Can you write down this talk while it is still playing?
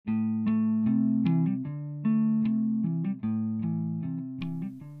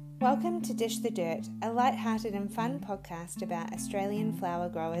Welcome to Dish the Dirt, a light-hearted and fun podcast about Australian flower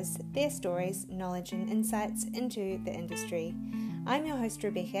growers, their stories, knowledge and insights into the industry. I'm your host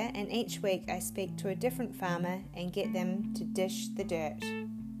Rebecca, and each week I speak to a different farmer and get them to dish the dirt.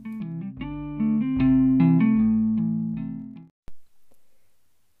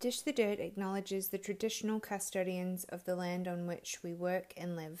 Dish the Dirt acknowledges the traditional custodians of the land on which we work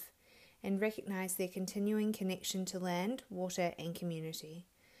and live, and recognise their continuing connection to land, water and community.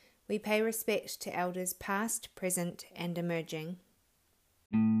 We pay respect to elders past, present and emerging.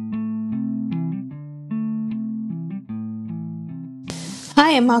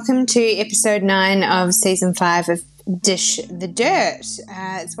 Hi and welcome to episode 9 of season 5 of Dish the Dirt.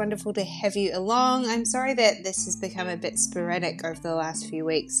 It's wonderful to have you along. I'm sorry that this has become a bit sporadic over the last few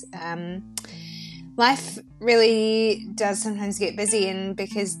weeks. Life really does sometimes get busy, and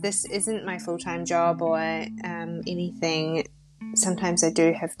because this isn't my full-time job or anything, sometimes I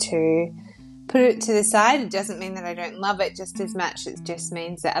do have to put it to the side. It doesn't mean that I don't love it just as much. It just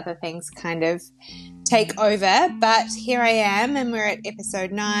means that other things kind of take over. But here I am, and we're at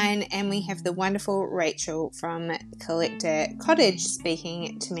episode 9, and we have the wonderful Rachel from Collector Cottage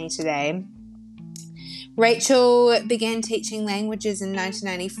speaking to me today. Rachel began teaching languages in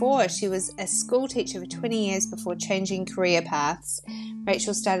 1994. She was a school teacher for 20 years before changing career paths.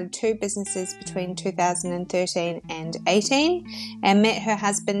 Rachel started 2 businesses between 2013 and 18 and met her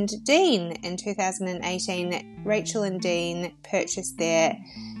husband Dean in 2018. Rachel and Dean purchased their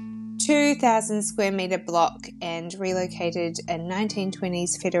 2,000 square metre block and relocated a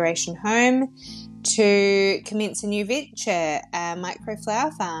 1920s Federation home to commence a new venture, a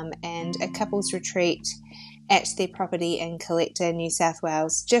microflower farm and a couples retreat at their property in Collector, New South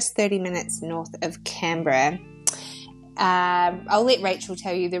Wales, just 30 minutes north of Canberra. I'll let Rachel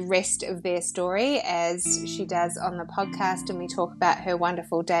tell you the rest of their story as she does on the podcast, and we talk about her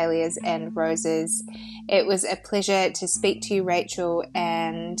wonderful dahlias and roses. It was a pleasure to speak to you, Rachel,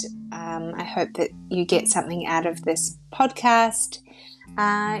 and I hope that you get something out of this podcast.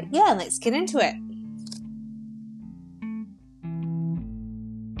 Let's get into it.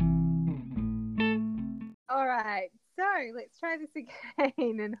 All right, so let's try this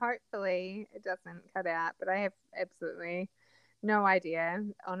again, and hopefully it doesn't cut out, but I have absolutely no idea.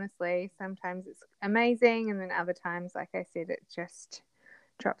 Honestly, sometimes it's amazing, and then other times, like I said, it just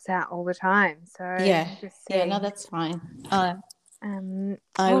drops out all the time. So no, that's fine. I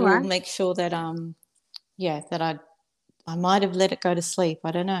will right. make sure that that I might have let it go to sleep.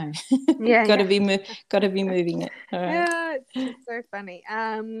 I don't know. Got to be moving it. All right. Yeah, it's just so funny.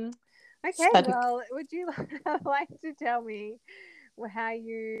 Okay, well, would you like to tell me how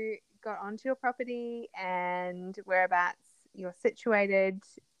you got onto your property and whereabouts you're situated,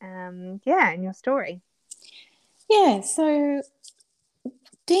 and your story? Yeah, so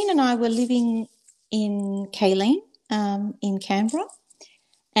Dean and I were living in Kaleen, in Canberra,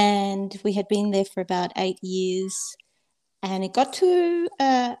 and we had been there for about 8 years. And it got to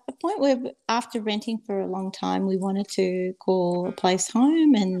a point where after renting for a long time, we wanted to call a place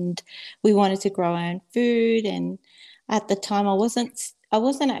home, and we wanted to grow our own food. And at the time I always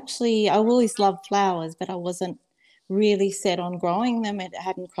loved flowers, but I wasn't really set on growing them. It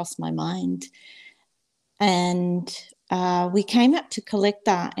hadn't crossed my mind. And we came up to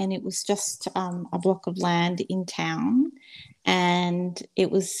Collector, and it was just a block of land in town, and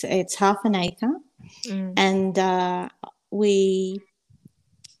it's half an acre. And we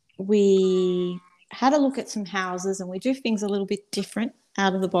had a look at some houses, and we do things a little bit different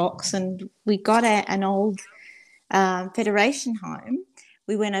out of the box, and we got an old Federation home.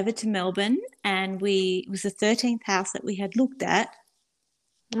 We went over to Melbourne, and it was the 13th house that we had looked at.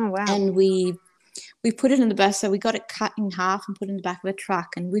 Oh wow. And we put it in the back, so we got it cut in half and put it in the back of a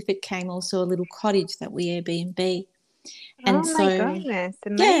truck, and with it came also a little cottage that we Airbnb. And my goodness,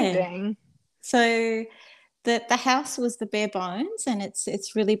 amazing. Yeah, so the house was the bare bones, and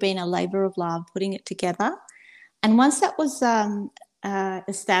it's really been a labour of love putting it together. And once that was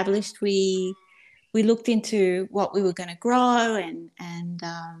established, we looked into what we were going to grow and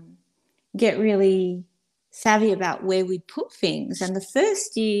get really savvy about where we'd put things. And the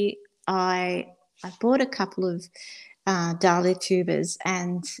first year I bought a couple of dahlia tubers,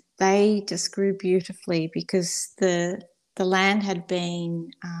 and they just grew beautifully because the land had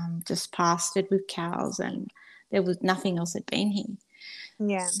been just pastured with cows, and there was nothing else had been here.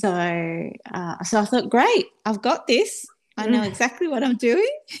 Yeah. So I thought, great, I've got this. I know exactly what I'm doing.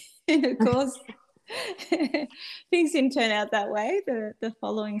 And of course, things didn't turn out that way. The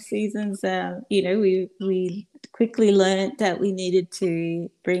following seasons, we quickly learned that we needed to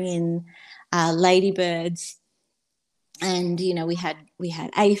bring in ladybirds and we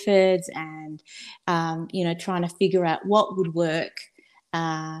had aphids, and trying to figure out what would work,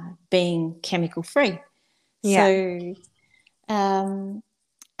 being chemical free. Yeah. So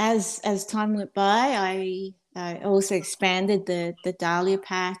as time went by, I also expanded the dahlia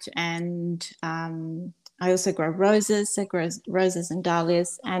patch, and I also grow roses, so grow roses and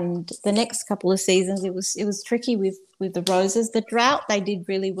dahlias. And the next couple of seasons, it was tricky with the roses. The drought, they did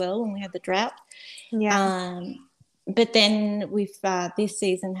really well when we had the drought. Yeah. But then with this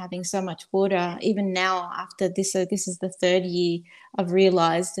season having so much water, even now after this, so this is the third year, I've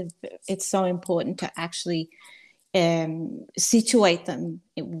realised it's so important to actually situate them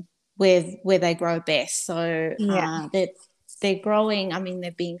where they grow best. So Yeah. they're growing. I mean,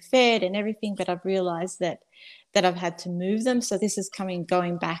 they're being fed and everything, but I've realised that I've had to move them. So this is going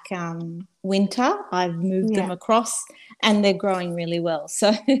back winter. I've moved them Yeah. across, and they're growing really well.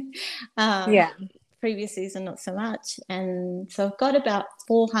 So Yeah. previous season not so much, and so I've got about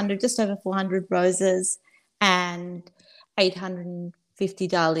 400, just over 400 roses and 850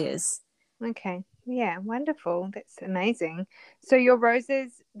 dahlias. Okay. Yeah, wonderful. That's amazing. So your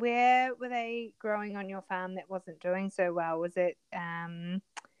roses, where were they growing on your farm that wasn't doing so well? Was it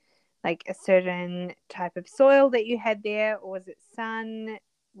like a certain type of soil that you had there, or was it sun?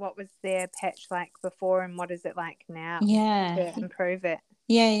 What was their patch like before, and what is it like now Yeah, to improve it?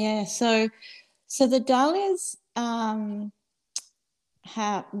 yeah. So the dahlias,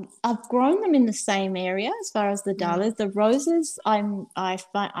 have I've grown them in the same area as far as the Mm. dahlias. The roses, I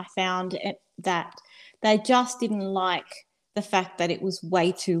found that they just didn't like the fact that it was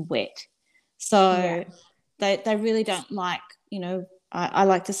way too wet. Yeah. So they really don't like, I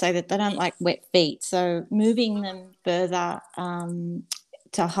like to say that they don't like wet feet. So moving them further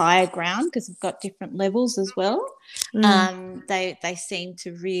to higher ground, because we've got different levels as well, Mm. they seem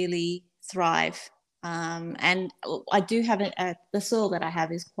to really thrive. And I do have the soil that I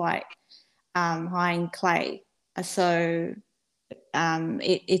have is quite high in clay, so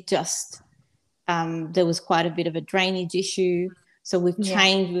it just there was quite a bit of a drainage issue. So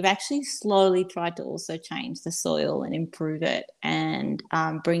Yeah. we've actually slowly tried to also change the soil and improve it, and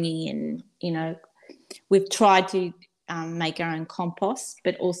bringing in, we've tried to make our own compost,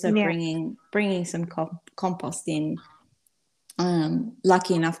 but also Yeah. bringing some compost in.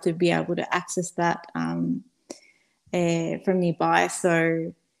 Lucky enough to be able to access that from nearby.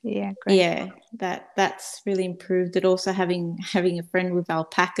 So Yeah. Great. yeah, that's really improved it. Also having a friend with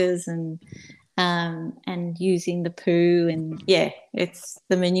alpacas, and using the poo, and yeah, it's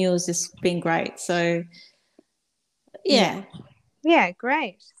the manure's just been great. So Yeah. yeah. Yeah.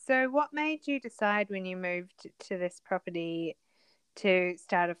 Great. So, what made you decide when you moved to this property to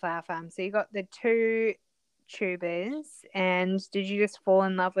start a flower farm? So, you got the two tubers, and did you just fall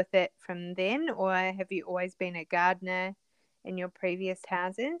in love with it from then, or have you always been a gardener in your previous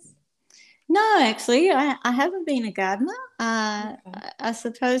houses? No, actually, I haven't been a gardener. Okay. I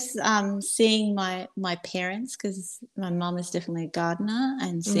suppose seeing my parents, because my mum is definitely a gardener,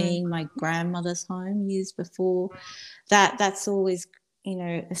 and Mm. seeing my grandmother's home years before, that's always,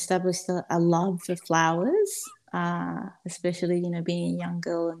 established a love for flowers. Especially, being a young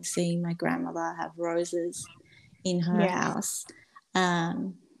girl and seeing my grandmother have roses in her Yeah. house.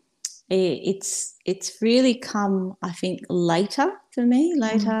 Um, it's really come, I think, later for me, Mm.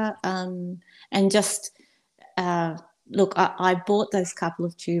 later, and just look, I bought those couple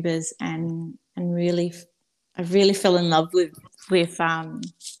of tubers, and really, I really fell in love with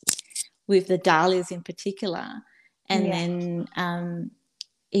the dahlias in particular. And Yeah. then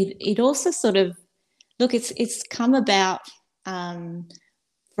it also sort of, look, it's come about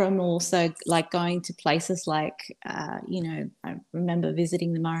from also like going to places like, I remember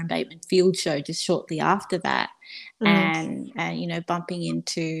visiting the Murray Bateman Field Show just shortly after that, Mm. and bumping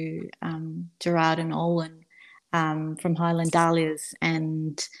into Gerard and Olwen from Highland Dahlias,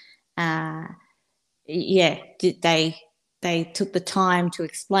 and uh, yeah, they took the time to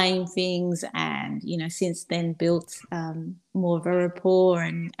explain things, and since then built more of a rapport,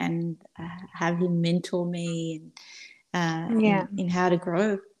 and have him mentor me, and Yeah. in how to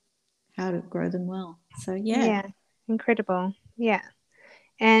grow them well. So yeah. Yeah. Incredible. Yeah.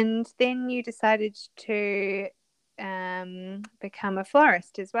 And then you decided to become a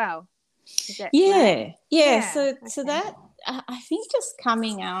florist as well. Is that right? Yeah. Yeah. So Okay. that, I think, just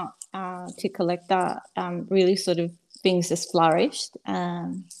coming out to Collector really sort of things just flourished.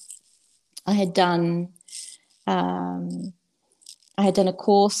 I had done um, I had done a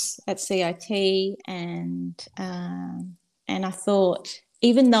course at CIT, and I thought,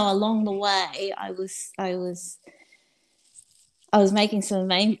 even though along the way I was making some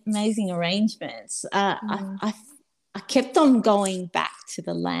amazing arrangements, Mm. I kept on going back to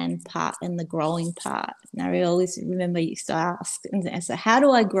the land part and the growing part. And I always remember I used to ask, and so how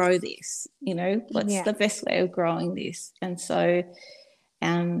do I grow this? You know, what's Yeah. the best way of growing this? And so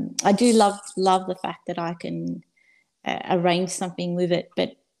I do love the fact that I can arrange something with it,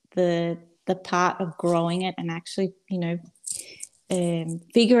 but the part of growing it and actually, you know,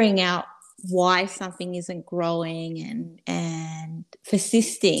 figuring out why something isn't growing and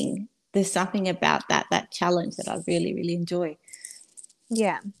persisting. There's something about that challenge that I really really enjoy.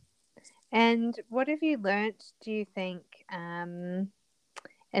 Yeah. And what have you learnt, do you think, in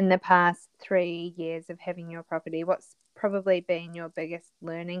the past 3 years of having your property? What's probably been your biggest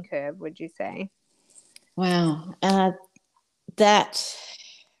learning curve, would you say? Wow, that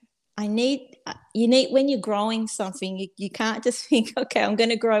I need you need when you're growing something, you can't just think, okay, I'm going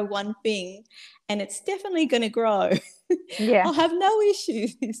to grow one thing, and it's definitely going to grow. Yeah. I'll have no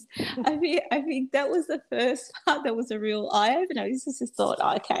issues. I think that was the first part that was a real eye opener. I just thought,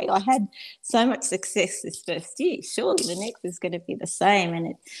 okay, I had so much success this first year. Surely the next is going to be the same,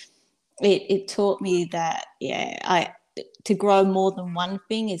 and it taught me that I to grow more than one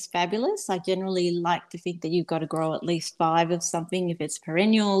thing is fabulous. I generally like to think that you've got to grow at least five of something if it's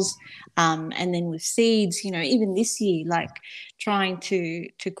perennials, and then with seeds, you know, even this year, like trying to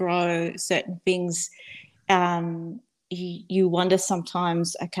grow certain things, you wonder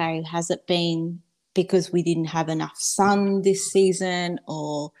sometimes, okay, has it been because we didn't have enough sun this season,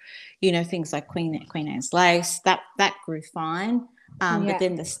 or you know, things like Queen Anne's lace that grew fine, but Yeah.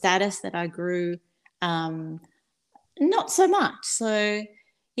 then the status that I grew, not so much. So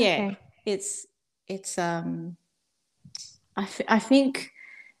yeah, Okay. it's I think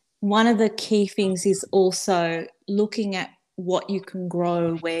one of the key things is also looking at what you can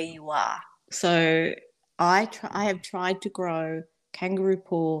grow where you are. So I have tried to grow kangaroo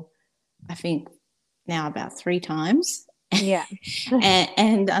paw, I think now about 3 times, Yeah.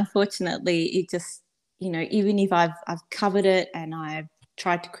 and unfortunately it just, you know, even if I've covered it and I've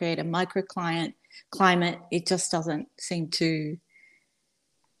tried to create a climate, it just doesn't seem to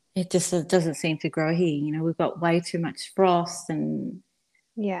doesn't seem to grow here. You know, we've got way too much frost, and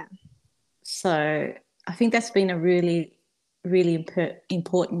Yeah. so I think that's been a really really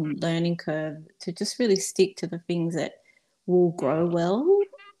important learning curve, to just really stick to the things that will grow well.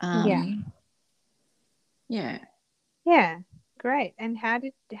 Yeah. Yeah. Yeah. Great. And how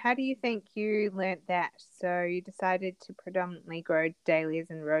do you think you learnt that? So you decided to predominantly grow dahlias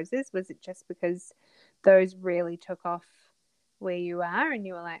and roses. Was it just because those really took off where you are and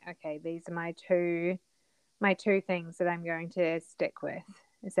you were like, okay, these are my two things that I'm going to stick with?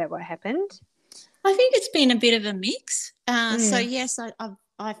 Is that what happened? I think it's been a bit of a mix. So Mm. yes,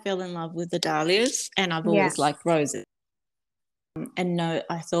 I fell in love with the dahlias, and I've Yeah. always liked roses. And no,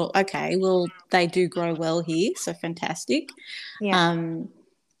 I thought, okay, well, they do grow well here, so fantastic. Yeah. Um,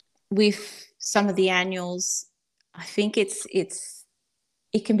 with some of the annuals, I think it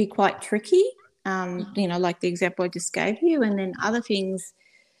can be quite tricky. You know, like the example I just gave you, and then other things.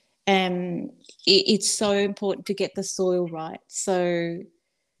 It's so important to get the soil right. So,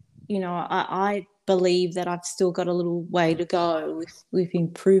 you know, I believe that I've still got a little way to go with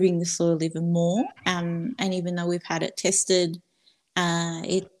improving the soil even more. And even though we've had it tested,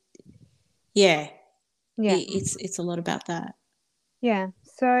 it yeah, Yeah. it's a lot about that. Yeah.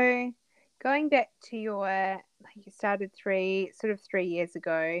 So going back to like you started 3 years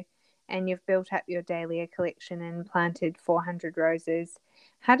ago and you've built up your dahlia collection and planted 400 roses.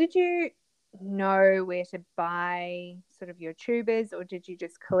 How did you know where to buy sort of your tubers, or did you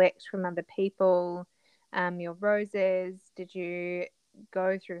just collect from other people your roses? Did you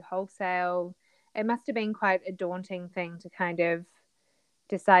go through wholesale? It must have been quite a daunting thing to kind of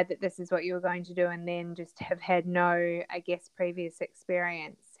decide that this is what you were going to do and then just have had no, I guess, previous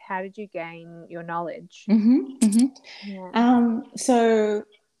experience. How did you gain your knowledge? Mm-hmm, mm-hmm. Yeah. So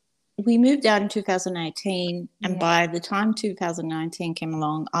we moved out in 2018, and Yeah. by the time 2019 came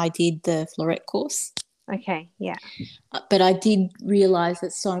along, I did the floret course. Okay. Yeah. But I did realize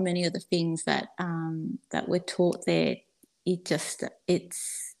that so many of the things that we're taught there,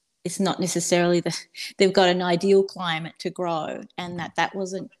 it's not necessarily they've got an ideal climate to grow, and that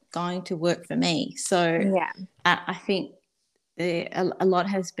wasn't going to work for me. So Yeah. I think a lot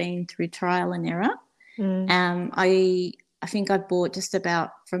has been through trial and error. Mm. I think I bought just about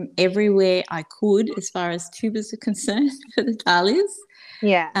from everywhere I could as far as tubers are concerned for the dahlias,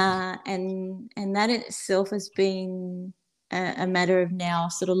 Yeah. and that in itself has been a matter of now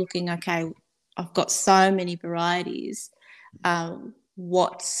sort of looking, okay, I've got so many varieties.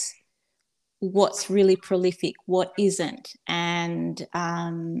 What's what's really prolific, what isn't, and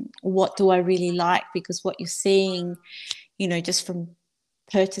what do I really like, because what you're seeing, just from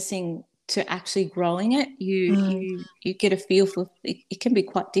purchasing to actually growing it, you get a feel for it. It can be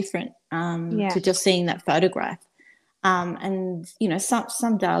quite different Yeah. to just seeing that photograph. And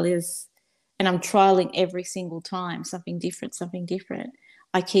some dahlias, and I'm trialing every single time something different, something different.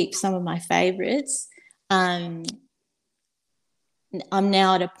 I keep some of my favorites. I'm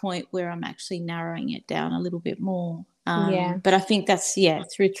now at a point where I'm actually narrowing it down a little bit more. Yeah. But I think that's,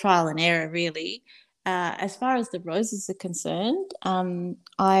 through trial and error, really. As far as the roses are concerned, the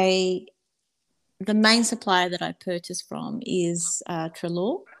main supplier that I purchase from is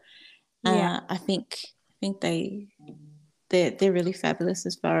Trelaw. Yeah. I think they're really fabulous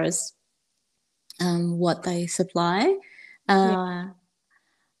as far as what they supply, Yeah.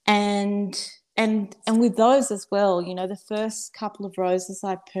 and with those as well. The first couple of roses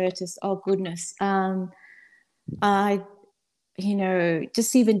I purchased, oh goodness, I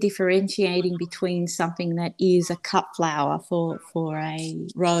just even differentiating between something that is a cut flower for a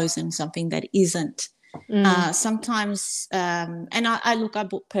rose and something that isn't. Sometimes, and I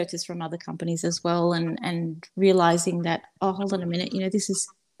purchase from other companies as well, and realizing that, oh, hold on a minute,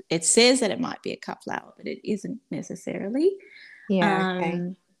 it says that it might be a cut flower, but it isn't necessarily. Yeah.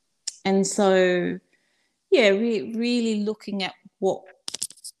 Okay. And so, really looking at what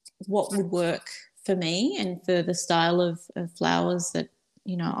would work for me and for the style of flowers that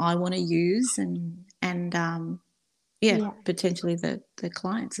I want to use, and Yeah. potentially the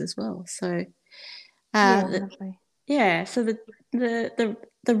clients as well. So Yeah. uh, Lovely. so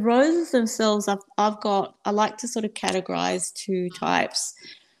the roses themselves, I like to sort of categorize two types.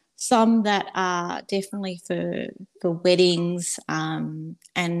 Some that are definitely for weddings, and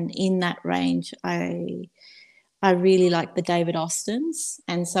in that range, I really like the David Austins,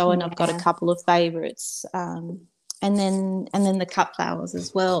 and I've got a Yeah. couple of favorites, and then the cut flowers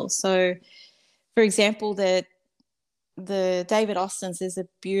as well. So, for example, the David Austins, there's a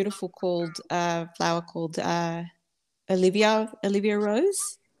beautiful flower called Olivia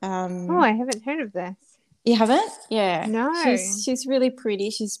Rose. Oh, I haven't heard of this. You haven't? Yeah, No. she's really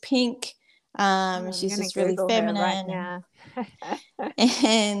pretty. She's pink. Oh, I'm She's gonna just really Google her right feminine, now.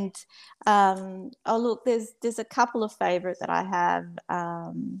 and oh look, there's a couple of favorite that I have.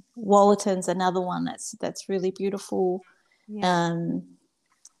 Wallerton's another one that's really beautiful. Yeah. Um,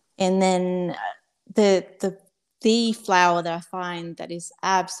 and then the flower that I find that is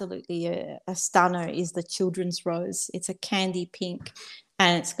absolutely a stunner is the children's rose. It's a candy pink,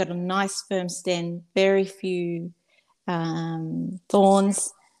 and it's got a nice firm stem, very few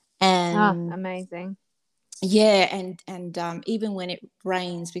thorns, Oh, and amazing. yeah, and even when it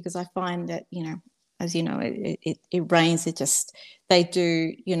rains, because I find that, as you know, it rains.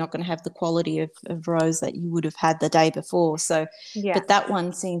 You're not going to have the quality of rose that you would have had the day before. So, Yeah. but that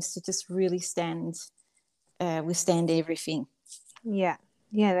one seems to just really withstand everything. Yeah.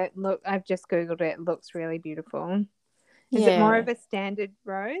 Yeah. Look, I've just Googled it. It looks really beautiful. Is it more Yeah, of a standard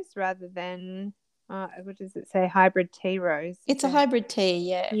rose rather than, what does it say? Hybrid tea rose? Is it's a that? hybrid tea.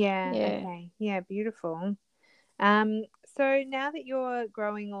 Yeah, Yeah. yeah. Okay. Yeah. Beautiful. So now that you're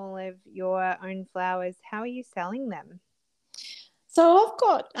growing all of your own flowers, how are you selling them? So I've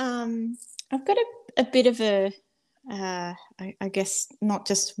got a bit of I guess not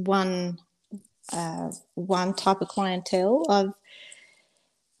just one type of clientele.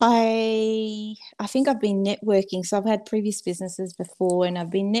 I think I've been networking. So I've had previous businesses before, and I've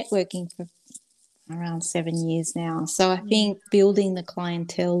been networking for around 7 years now. So I Yeah. think building the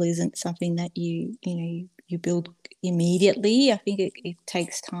clientele isn't something that you build immediately. I think it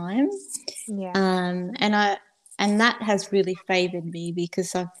takes time. Yeah. And that has really favored me,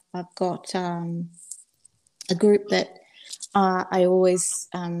 because I've got a group that I always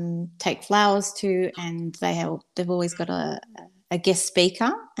take flowers to, and they've always got a guest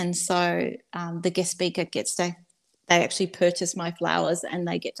speaker, and so the guest speaker they actually purchase my flowers, and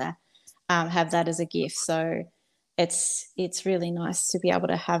they get to have that as a gift. So it's really nice to be able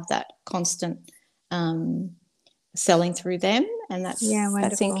to have that constant selling through them, and Yeah.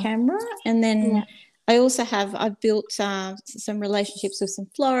 that's in Wonderful. Canberra. And then Yeah. I've built some relationships with some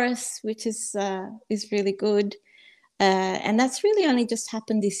florists, which is really good. And that's really only just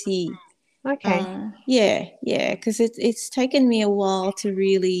happened this year. Okay. Yeah, because it's taken me a while to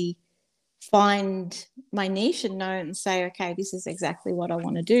really find my niche and know and say, okay, this is exactly what I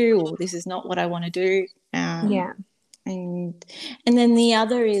want to do, or this is not what I want to do. Yeah. And then the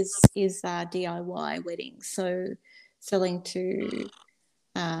other is DIY weddings, so selling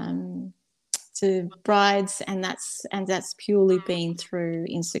um, to brides, and that's purely been through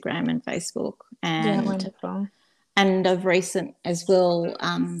Instagram and Facebook, Yeah, wonderful. and of recent as well,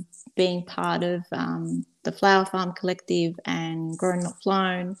 being part of the Flower Farm Collective and Grown Not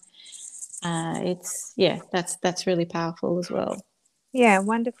Flown. It's that's really powerful as well. Yeah,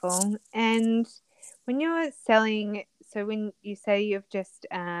 wonderful. And when you're selling, so when you say you've just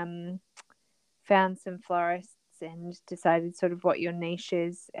found some florists and decided sort of what your niche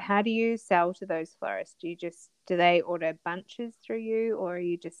is, how do you sell to those florists? Do they order bunches through you, or are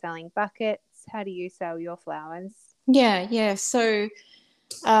you just selling buckets? How do you sell your flowers? Yeah. So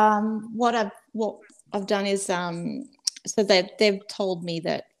what I've done is so they've told me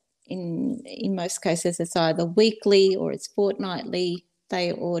that in most cases it's either weekly or it's fortnightly.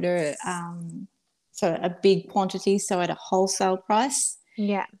 They order so a big quantity, so at a wholesale price,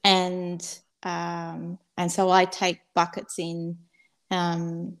 Yeah. and so I take buckets in,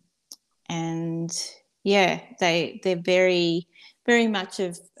 um, and yeah, they're very much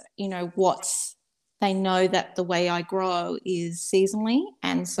of, what's, they know that the way I grow is seasonally,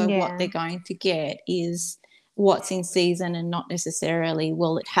 and so what Yeah. they're going to get is what's in season, and not necessarily,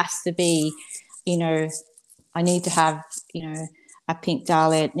 well, it has to be, I need to have, a pink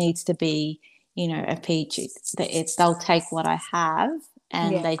dahlia, it needs to be, a peach. They'll take what I have,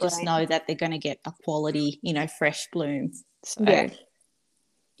 and Yeah, they just great. know that they're going to get a quality, fresh bloom. Yeah. So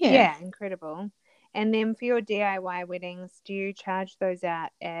yeah. Yeah, incredible. And then for your DIY weddings, do you charge those out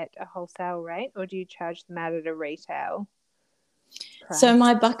at a wholesale rate, or do you charge them out at a retail So price?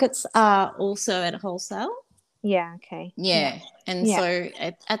 my buckets are also at wholesale. Yeah, okay. Yeah. Yeah. And Yeah. so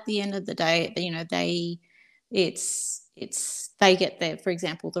at the end of the day, they get their, for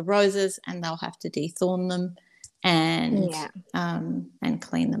example, the roses, and they'll have to dethorn them and Yeah. and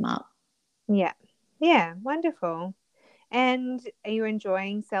clean them up. Yeah. Yeah, wonderful. And are you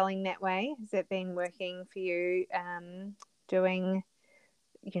enjoying selling that way? Has it been working for you, doing,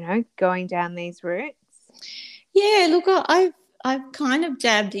 going down these routes? Yeah, look, I've kind of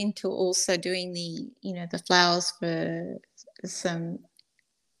dabbed into also doing the flowers for some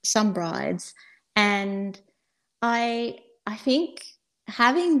brides, and I think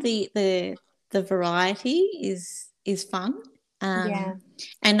having the variety is fun. Yeah.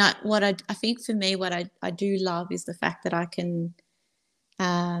 And I think for me, what I do love is the fact that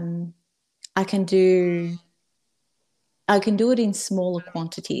um, I can do I can do it in smaller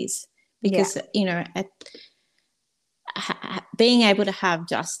quantities, Yeah. because being able to have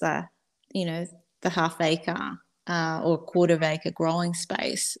just the half acre or quarter of acre growing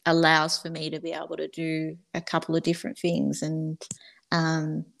space allows for me to be able to do a couple of different things,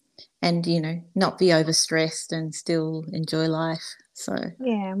 um, and not be overstressed and still enjoy life. So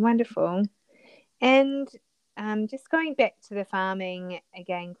Yeah, wonderful. And just going back to the farming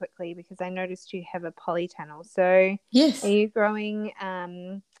again quickly, because I noticed you have a polytunnel. So are yes. you growing,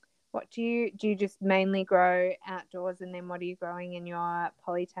 what do you just mainly grow outdoors, and then what are you growing in your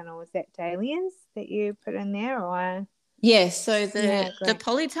polytunnel? Is that dahlias that you put in there, or? Yes, so Yeah, the great.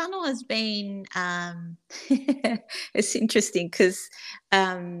 polytunnel has been it's interesting because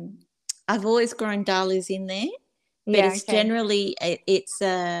I've always grown dahlias in there, but Yeah, it's okay. generally it's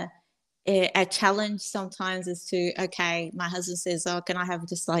a challenge sometimes as to, okay, my husband says, oh, can I have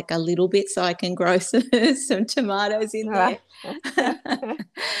just like a little bit so I can grow some tomatoes in there.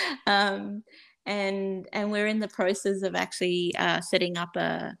 um, and we're in the process of actually setting up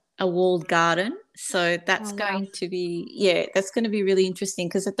a walled garden, so Oh, that's wow. going to be, yeah, that's going to be really interesting,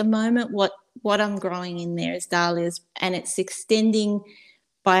 because at the moment what I'm growing in there is dahlias, and it's extending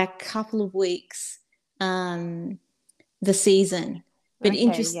by a couple of weeks, the season. But Okay, yeah.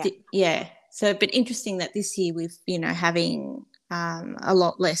 interesting, yeah. So, but interesting that this year with having a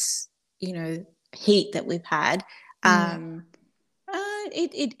lot less heat that we've had. Mm.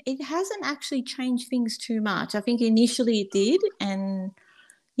 It hasn't actually changed things too much. I think initially it did, and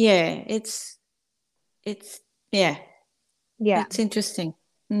yeah, it's yeah, Yeah. it's interesting.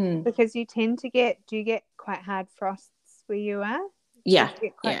 Mm. Because do you get quite hard frosts where you are? Does Yeah, it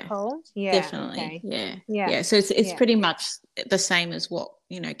get quite yeah, cold? Yeah, definitely, okay. yeah, Yeah, yeah. So it's yeah, pretty much the same as what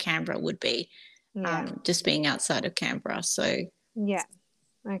Canberra would be, yeah, just being outside of Canberra. So yeah.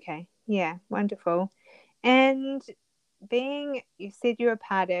 Okay. Yeah, wonderful. And you said you were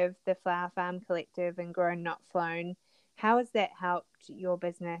part of the Flower Farm Collective and Grown Not Flown. How has that helped your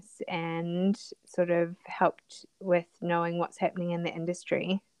business and sort of helped with knowing what's happening in the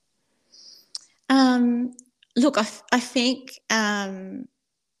industry? Um, look, I think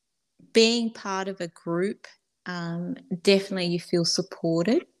being part of a group, definitely you feel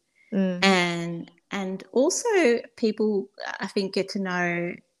supported, Mm. and also people, I think, get to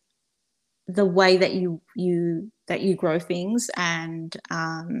know the way that you grow things, and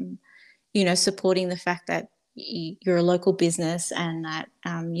supporting the fact that you're a local business, and that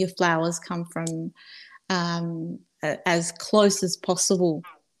your flowers come from as close as possible.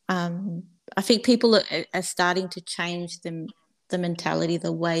 I think people are starting to change the mentality,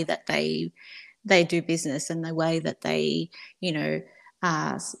 the way that they do business, and the way that they,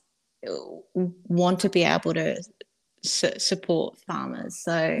 uh, want to be able to support farmers.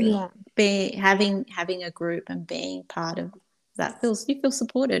 So Yeah. having a group and being part of that, you feel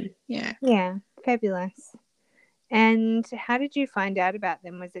supported. Yeah. Yeah. Fabulous. And how did you find out about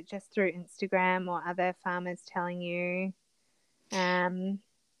them? Was it just through Instagram or other farmers telling you,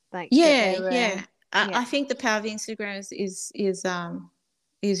 like that they Yeah, were? yeah. Yeah. I think the power of Instagram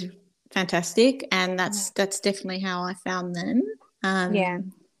is fantastic, and Yeah. that's definitely how I found them. Yeah.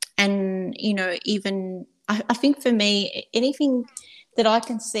 And even I think for me, anything that I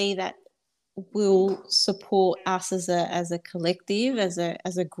can see that will support us as a collective, as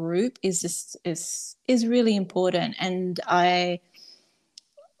a group, is just is really important, and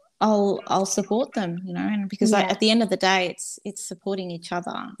I'll support them, and because Yeah. at the end of the day, it's supporting each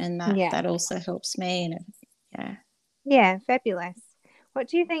other, and that Yeah. that also helps me. And yeah. Yeah. Fabulous. What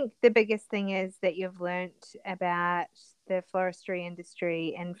do you think the biggest thing is that you've learnt about the floristry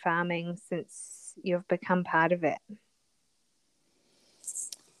industry and farming since you've become part of it?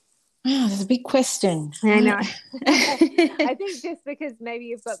 Wow, that's a big question. I know. I think just because maybe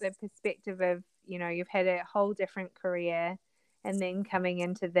you've got the perspective of, you've had a whole different career and then coming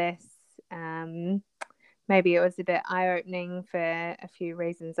into this, maybe it was a bit eye-opening for a few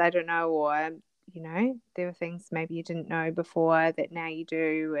reasons. I don't know, or, there were things maybe you didn't know before that now you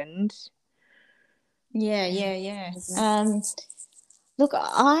do. And Yeah, yeah, yeah. Look,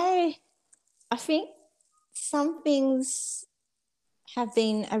 I think some things have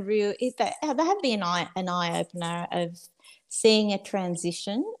been they have been an eye opener of seeing a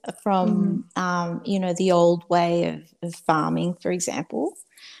transition from the old way of farming, for example,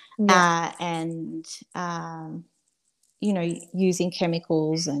 yeah, and using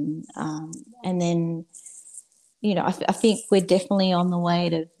chemicals, and then I think we're definitely on the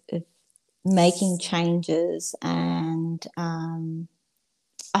way of making changes, and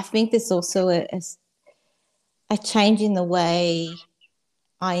I think there's also a change in the way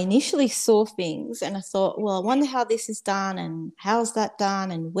I initially saw things, and I thought, well, I wonder how this is done, and how's that done,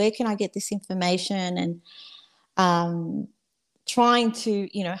 and where can I get this information, and trying to,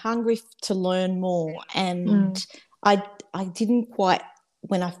 hungry to learn more. And mm, I didn't quite,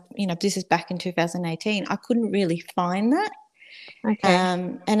 when this is back in 2018, I couldn't really find that. okay,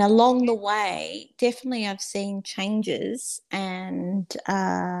 And along the way, definitely I've seen changes, and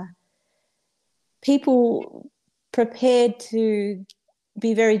people prepared to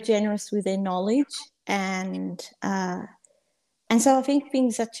be very generous with their knowledge, and so I think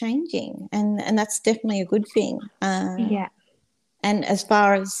things are changing, and that's definitely a good thing. yeah, And as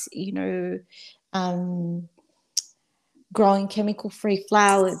far as um, growing chemical-free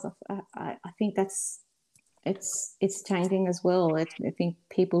flowers, I think it's changing as well. I think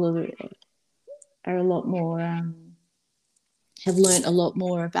people are a lot more have learned a lot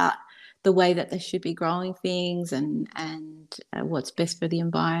more about the way that they should be growing things, and what's best for the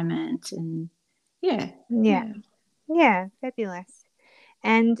environment, and yeah, yeah, yeah. yeah, fabulous.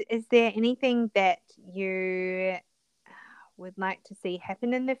 And is there anything that you would like to see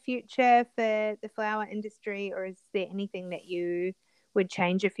happen in the future for the flower industry, or is there anything that you would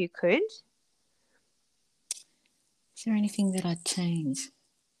change if you could? Is there anything that I'd change?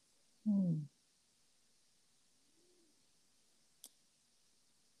 Hmm.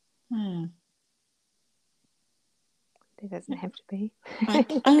 Hmm. There doesn't have to be. I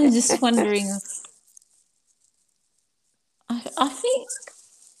was just wondering. I think.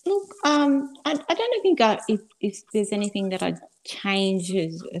 Look, I don't think if there's anything that I'd change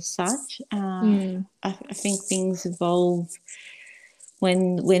as such. Mm, I think things evolve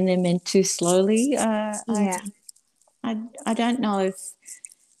when they're meant to slowly. yeah, I don't know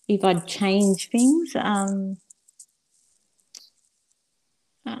if I'd change things.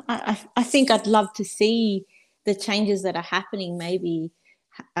 I think I'd love to see the changes that are happening maybe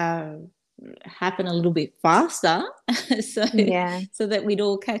uh, happen a little bit faster, so yeah, so that we'd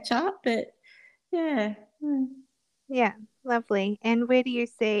all catch up. But yeah. yeah, lovely. And where do you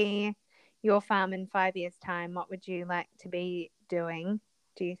see your farm in 5 years' time? What would you like to be doing,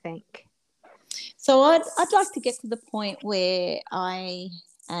 do you think? So I'd like to get to the point where I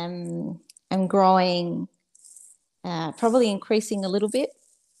am growing, probably increasing a little bit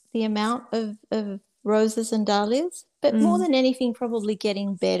the amount of roses and dahlias. but more Mm. than anything, probably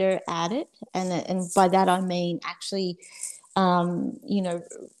getting better at it. And by that, I mean actually, you know,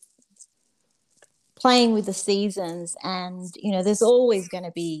 playing with the seasons. And, you know, there's always going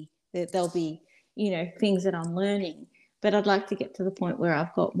to be, there'll be, you know, things that I'm learning. But I'd like to get to the point where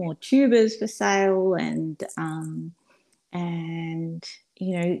I've got more tubers for sale, and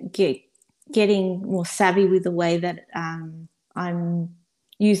you know, getting more savvy with the way that I'm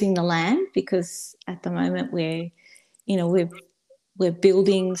using the land, because at the moment you know, we're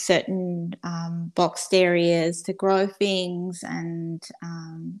building certain boxed areas to grow things, and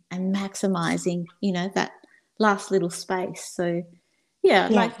maximizing, you know, that last little space. So yeah,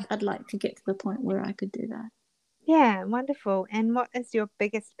 Yeah. I'd like to get to the point where I could do that. Yeah, wonderful. And what is your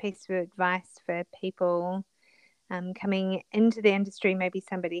biggest piece of advice for people coming into the industry, maybe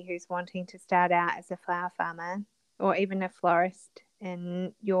somebody who's wanting to start out as a flower farmer or even a florist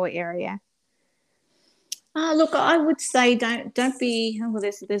in your area? Look, I would say don't be. Well,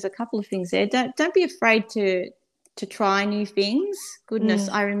 there's a couple of things there. Don't be afraid to try new things. Goodness,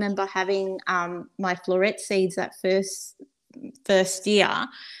 Mm. I remember having my floret seeds that first year,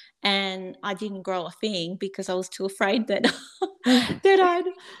 and I didn't grow a thing because I was too afraid that that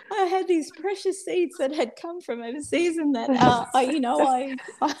I had these precious seeds that had come from overseas, and that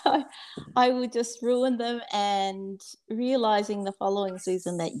I would just ruin them. And realizing the following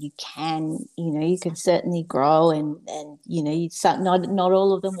season that you can certainly grow, and you know, not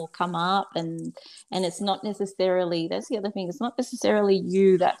all of them will come up, and it's not necessarily, that's the other thing, it's not necessarily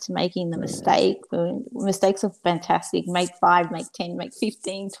you that's making the mistake. Mistakes are fantastic. Make 5, make 10, make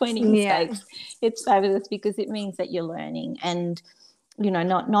 15, 20 Yeah. mistakes. It's fabulous because it means that you're learning. And you know,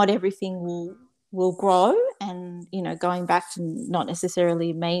 not everything will grow, and you know, going back to not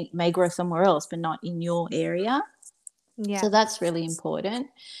necessarily may grow somewhere else, but not in your area. Yeah. So that's really important.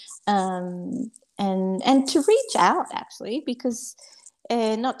 And to reach out, actually, because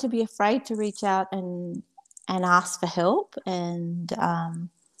not to be afraid to reach out and ask for help. And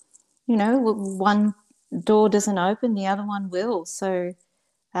you know, one door doesn't open, the other one will. So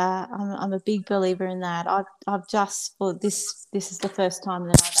I'm a big believer in that. I've just, for this is the first time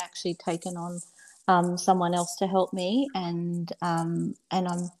that I've actually taken on someone else to help me, and I'm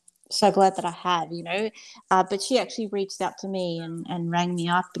so glad that I have, you know. But she actually reached out to me and rang me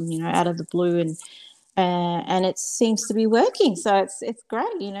up, and you know, out of the blue, and it seems to be working. So it's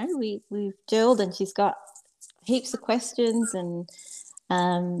great, you know. We've gelled, and she's got heaps of questions, and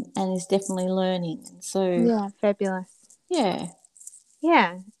is definitely learning. And so Yeah, fabulous. yeah.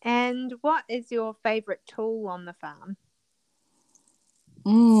 Yeah. And what is your favorite tool on the farm?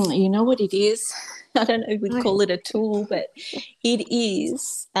 You know what it is? I don't know if we'd call it a tool, but it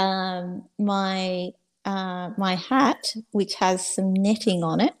is my hat, which has some netting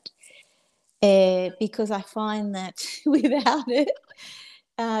on it, because I find that without it,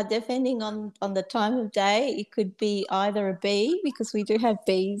 depending on the time of day, it could be either a bee, because we do have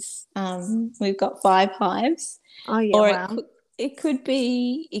bees. We've got 5 hives, Oh, yeah, or wow. it could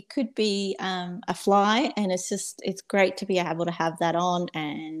be a fly. And it's great to be able to have that on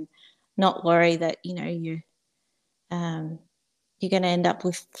and not worry that, you know, um, you're going to end up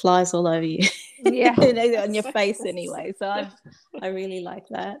with flies all over you Yeah. on your face anyway. So I really like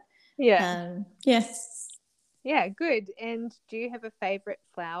that. Yeah. Yeah. Yeah, good. And do you have a favorite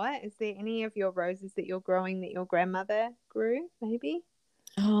flower? Is there any of your roses that you're growing that your grandmother grew, maybe?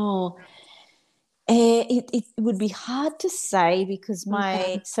 Oh, it would be hard to say, because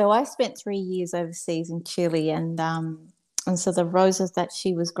Okay. I spent 3 years overseas in Chile, and so the roses that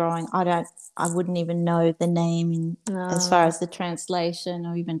she was growing, I wouldn't even know the name in as far Oh, as the translation,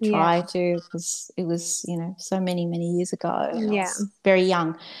 or even yeah. try to, because it was, you know, so many years ago, and I Yeah. was very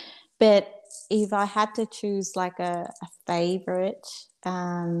young. But if I had to choose like a favorite,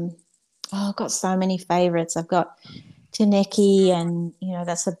 I've got so many favorites. I've got Taneki, and you know,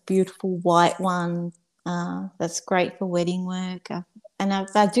 that's a beautiful white one. That's great for wedding work.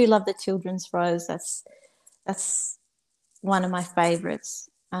 I do love the children's rose. That's one of my favorites.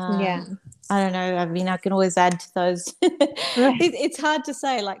 Yeah. I don't know. I mean, I can always add to those. It's hard to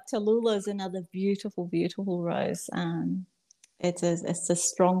say. Like Tallulah is another beautiful rose. It's a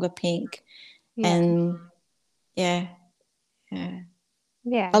stronger pink, Yeah. and yeah, yeah.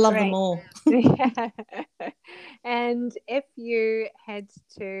 Yeah, I love them great. all. Yeah. And if you had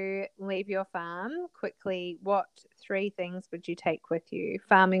to leave your farm quickly, what 3 things would you take with you?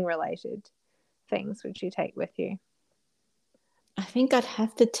 Farming related things would you take with you? I think I'd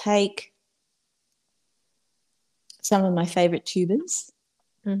have to take some of my favorite tubers,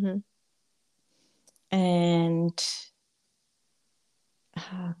 Mm-hmm. and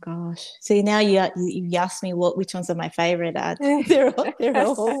Oh gosh. See, now you asked me which ones are my favorite. They're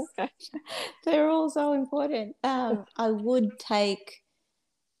all so important. I would take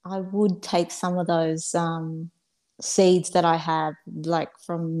some of those seeds that I have, like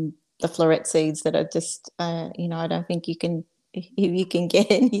from the floret seeds that are just, I don't think you can get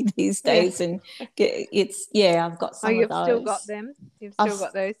any these Yeah. days, and yeah, I've got Oh, some of you've still got those. them. You've I've still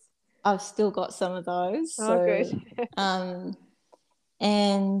got those. I've still got some of those. Oh, good. So,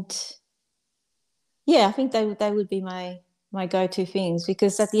 and yeah, I think they would be my go-to things,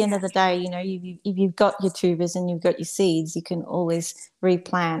 because at the end of Yeah. the day, if you've got your tubers and you've got your seeds, you can always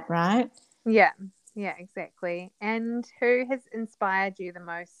replant, right? Yeah. Yeah, exactly. And who has inspired you the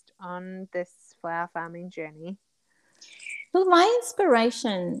most on this flower farming journey? Well, my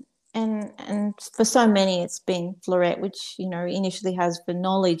inspiration, and for so many, it's been floret, which initially has for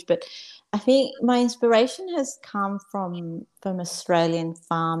knowledge, but I think my inspiration has come from Australian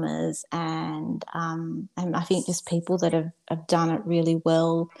farmers, and I think just people that have done it really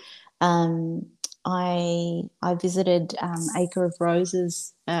well. Um, I visited Acre of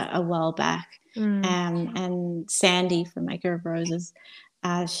Roses a while back, Mm. and Sandy from Acre of Roses,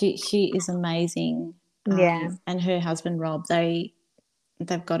 she is amazing, Yeah. and her husband Rob.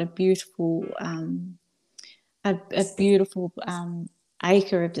 They've got a beautiful a beautiful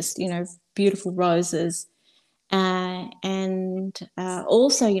acre of just beautiful roses, and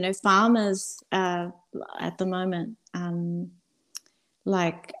also farmers at the moment,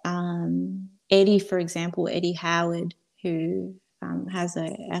 like Eddie, for example, Eddie Howard, who has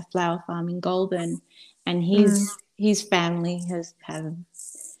a flower farm in Goulburn, and Mm. his family has have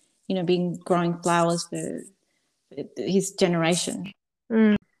been growing flowers for his generation.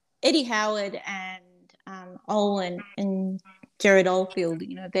 Mm. Eddie Howard and Owen and Jared Oldfield,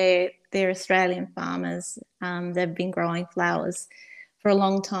 they're Australian farmers. They've been growing flowers for a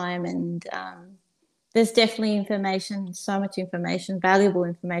long time, and there's definitely information, so much information, valuable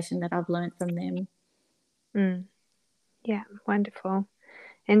information that I've learned from them. Mm. Yeah, wonderful.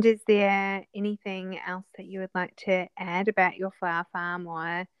 And is there anything else that you would like to add about your flower farm,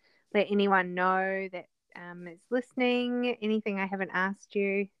 or let anyone know that is listening? Anything I haven't asked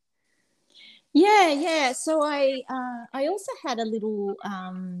you? Yeah, yeah. So I also had a little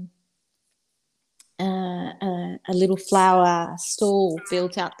flower stall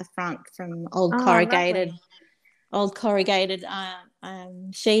built out the front from Oh, lovely. old corrugated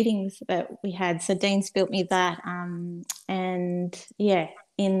sheetings that we had. So Dean's built me that, and yeah,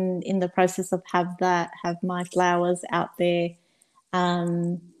 in the process of have my flowers out there,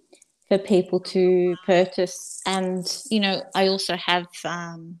 um, for people to purchase. And I also have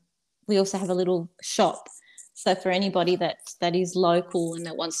we also have a little shop. So for anybody that is local and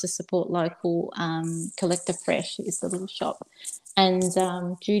that wants to support local, Collector Fresh is the little shop, and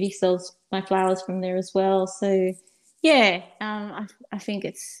Judy sells my flowers from there as well. So yeah, I think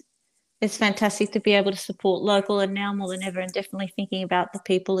it's fantastic to be able to support local, and now more than ever, and definitely thinking about the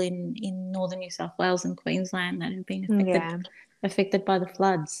people in northern New South Wales and Queensland that have been Yeah, affected by the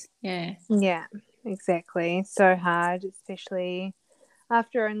floods. Yeah. yeah, exactly. So hard, especially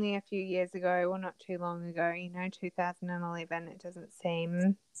after only a few years ago, well, not too long ago, 2011. It doesn't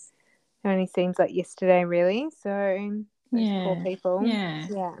seem, it only seems like yesterday, really. So those poor Yeah. people. Yeah.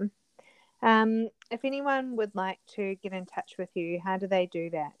 Yeah. If anyone would like to get in touch with you, how do they do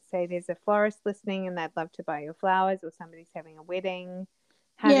that? Say there's a florist listening and they'd love to buy your flowers, or somebody's having a wedding.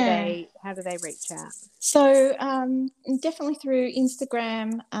 How do Yeah. they reach out? So definitely through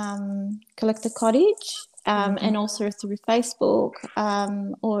Instagram, Collector Cottage, Mm-hmm. and also through Facebook,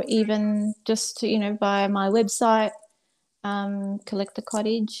 or even just via my website, Collector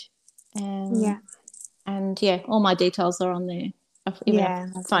Cottage, Yeah. and yeah, all my details are on there. Even a Yeah,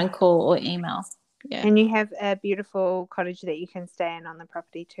 phone lovely. call or email. Yeah. And you have a beautiful cottage that you can stay in on the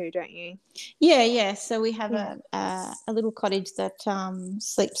property too, don't you? Yeah, yeah. So we have Yeah. a little cottage that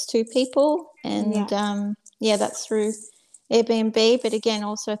sleeps two people, and Yeah. yeah, that's through Airbnb, but again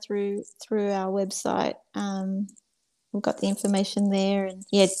also through our website. We've got the information there, and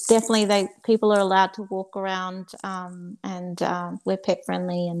yeah, definitely they people are allowed to walk around, and we're pet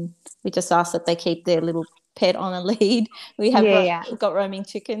friendly, and we just ask that they keep their little pet on a lead. Yeah, yeah. We've got roaming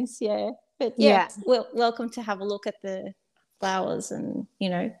chickens, yeah, but yeah, Yeah. welcome to have a look at the flowers, and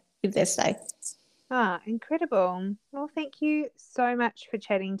if they're safe. Ah, incredible. Well, thank you so much for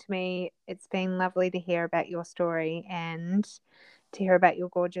chatting to me. It's been lovely to hear about your story and to hear about your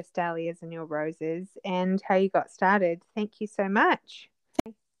gorgeous dahlias and your roses and how you got started. Thank you so much.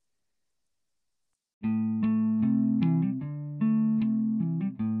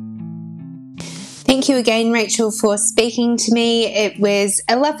 Thank Thank you again, Rachel, for speaking to me. It was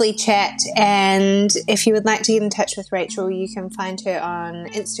a lovely chat, and if you would like to get in touch with Rachel, you can find her on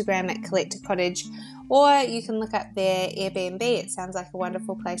Instagram at Collector Cottage, or you can look up their Airbnb. It sounds like a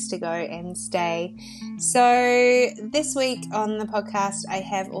wonderful place to go and stay. So this week on the podcast, I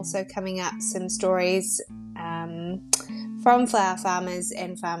have also coming up some stories from flower farmers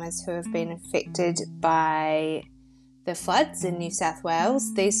and farmers who have been affected by the floods in New South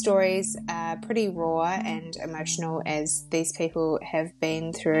Wales. These stories are pretty raw and emotional, as these people have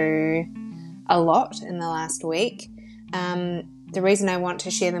been through a lot in the last week. The reason I want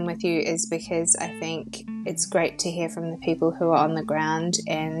to share them with you is because I think it's great to hear from the people who are on the ground,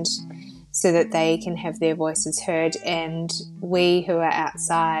 and so that they can have their voices heard, and we who are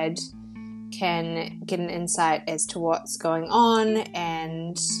outside can get an insight as to what's going on,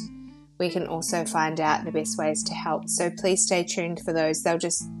 and we can also find out the best ways to help. So please stay tuned for those. They'll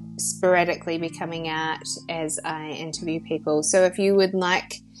just sporadically be coming out as I interview people. So if you would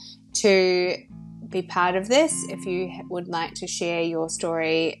like to be part of this, if you would like to share your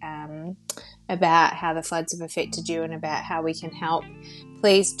story about how the floods have affected you and about how we can help,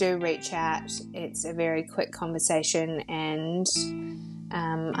 please do reach out. It's a very quick conversation, and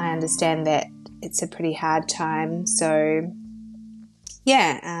I understand that it's a pretty hard time. So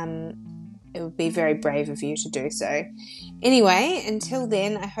it would be very brave of you to do so. Anyway, until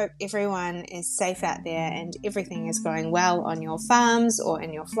then, I hope everyone is safe out there and everything is going well on your farms or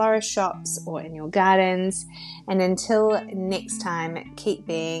in your florist shops or in your gardens. And until next time, keep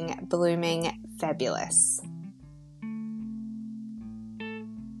being blooming fabulous.